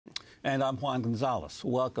And I'm Juan Gonzalez.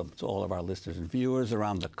 Welcome to all of our listeners and viewers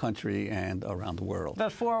around the country and around the world.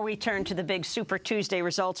 Before we turn to the big Super Tuesday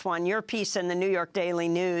results, Juan, your piece in the New York Daily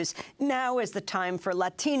News, now is the time for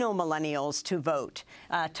Latino millennials to vote.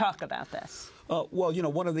 Talk about this. Well, you know,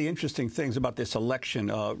 one of the interesting things about this election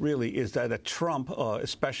really is that Trump,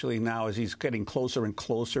 especially now as he's getting closer and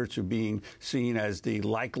closer to being seen as the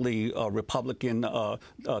likely Republican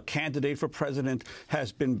candidate for president,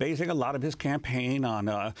 has been basing a lot of his campaign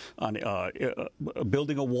on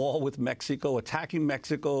building a wall with Mexico, attacking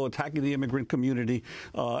the immigrant community.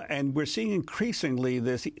 And we're seeing increasingly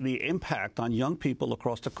the impact on young people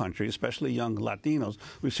across the country, especially young Latinos.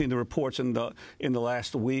 We've seen the reports in the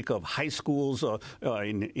last week of high schools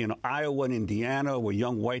in Iowa and Indiana, where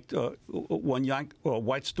young white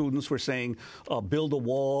students were saying, "Build a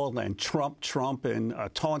wall" and Trump, and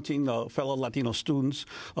taunting fellow Latino students.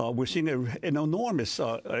 We're seeing an enormous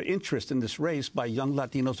interest in this race by young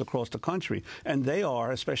Latinos across the country, and they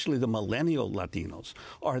are, especially the millennial Latinos,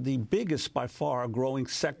 are the biggest by far growing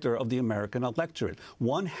sector of the American electorate.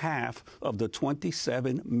 1/2 of the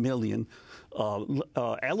 27 million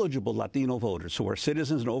eligible Latino voters who are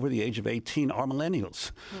citizens and over the age of 18 are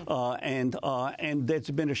millennials. And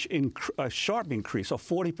there's been a sharp increase, a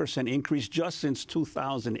 40% increase just since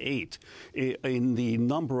 2008 in the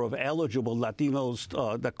number of eligible Latinos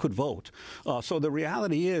that could vote. So the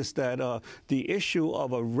reality is that the issue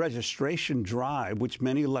of a registration drive, which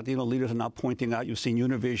many Latino leaders are now pointing out, you've seen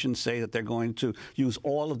Univision say that they're going to use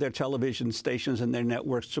all of their television stations and their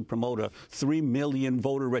networks to promote a 3 million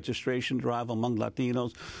voter registration drive among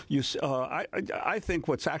Latinos. I think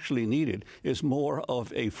what's actually needed is more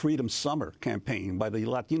of a Freedom Summer campaign by the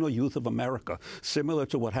Latino youth of America, similar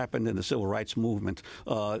to what happened in the Civil Rights Movement,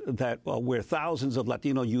 where thousands of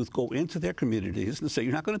Latino youth go into their communities and say,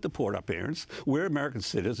 "You're not going to deport our parents. We're American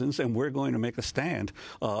citizens, and we're going to make a stand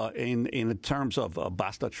in terms of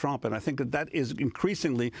Basta Trump." And I think that is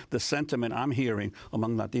increasingly the sentiment I'm hearing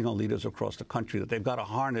among Latino leaders across the country, that they've got to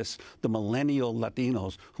harness the millennial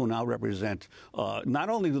Latinos who now represent, not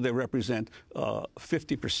only do they represent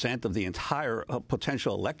 50% of the entire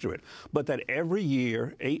potential electorate, but that every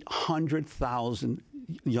year 800,000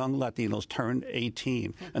 young Latinos turn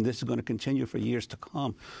 18, and this is going to continue for years to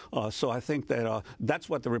come. So I think that that's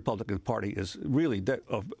what the Republican Party is really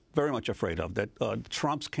very much afraid of, that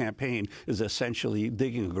Trump's campaign is essentially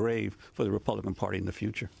digging a grave for the Republican Party in the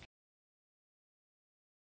future.